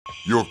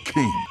Your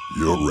king.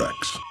 Your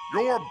Rex.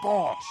 Your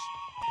boss.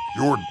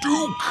 Your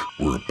Duke.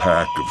 We're a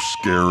pack of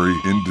scary,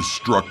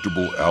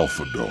 indestructible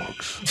alpha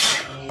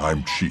dogs.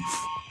 I'm Chief.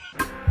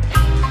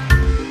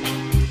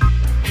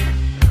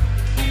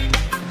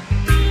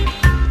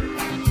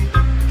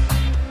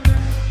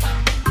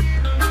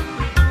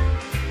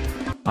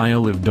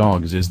 Isle of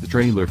Dogs is the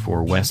trailer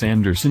for Wes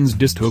Anderson's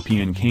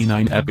dystopian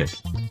canine epic.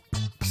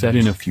 Set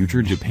in a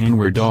future Japan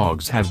where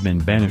dogs have been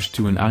banished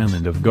to an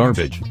island of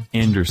garbage,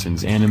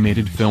 Anderson's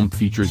animated film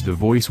features the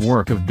voice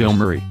work of Bill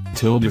Murray,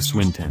 Tilda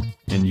Swinton,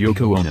 and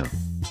Yoko Ono.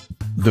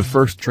 The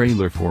first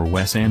trailer for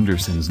Wes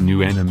Anderson's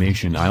new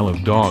animation Isle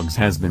of Dogs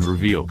has been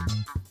revealed.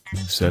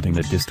 Set in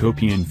a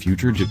dystopian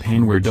future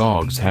Japan where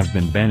dogs have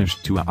been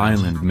banished to an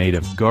island made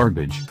of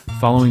garbage,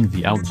 following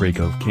the outbreak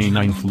of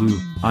canine flu,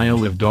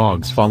 Isle of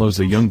Dogs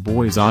follows a young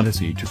boy's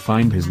odyssey to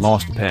find his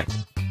lost pet.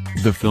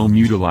 The film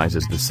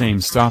utilizes the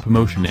same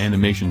stop-motion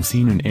animation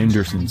seen in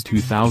Anderson's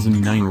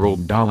 2009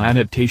 Roald Dahl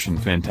adaptation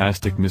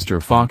Fantastic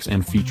Mr. Fox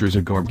and features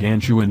a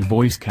gargantuan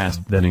voice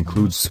cast that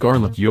includes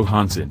Scarlett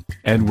Johansson,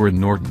 Edward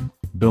Norton,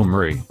 Bill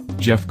Murray,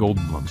 Jeff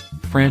Goldblum,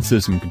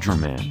 Francis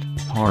McDormand,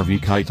 Harvey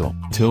Keitel,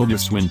 Tilda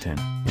Swinton,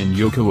 and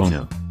Yoko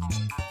Ono.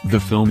 The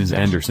film is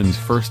Anderson's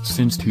first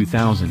since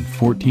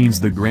 2014's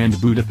The Grand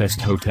Budapest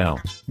Hotel,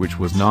 which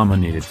was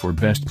nominated for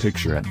Best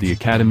Picture at the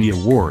Academy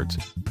Awards.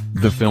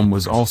 The film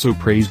was also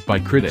praised by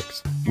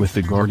critics, with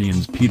The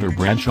Guardian's Peter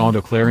Bradshaw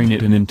declaring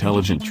it an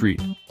intelligent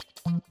treat.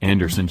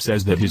 Anderson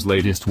says that his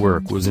latest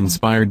work was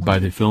inspired by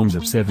the films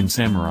of Seven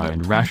Samurai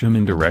and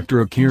Rashomon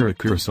director Akira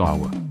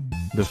Kurosawa.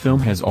 The film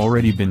has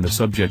already been the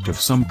subject of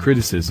some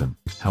criticism,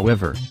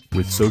 however,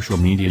 with social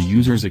media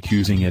users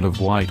accusing it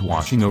of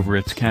whitewashing over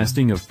its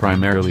casting of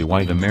primarily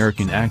white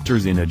American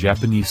actors in a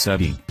Japanese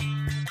setting.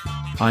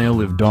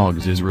 Isle of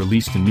Dogs is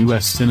released in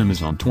US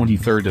cinemas on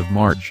 23rd of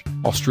March,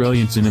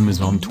 Australian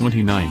cinemas on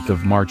 29th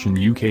of March and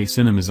UK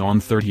cinemas on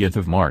 30th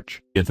of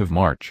March.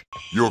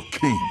 Your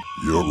king.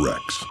 Your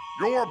Rex.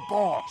 Your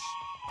boss.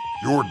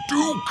 Your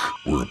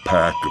Duke. We're a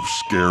pack of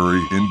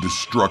scary,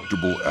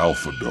 indestructible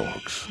alpha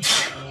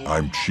dogs.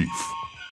 I'm Chief.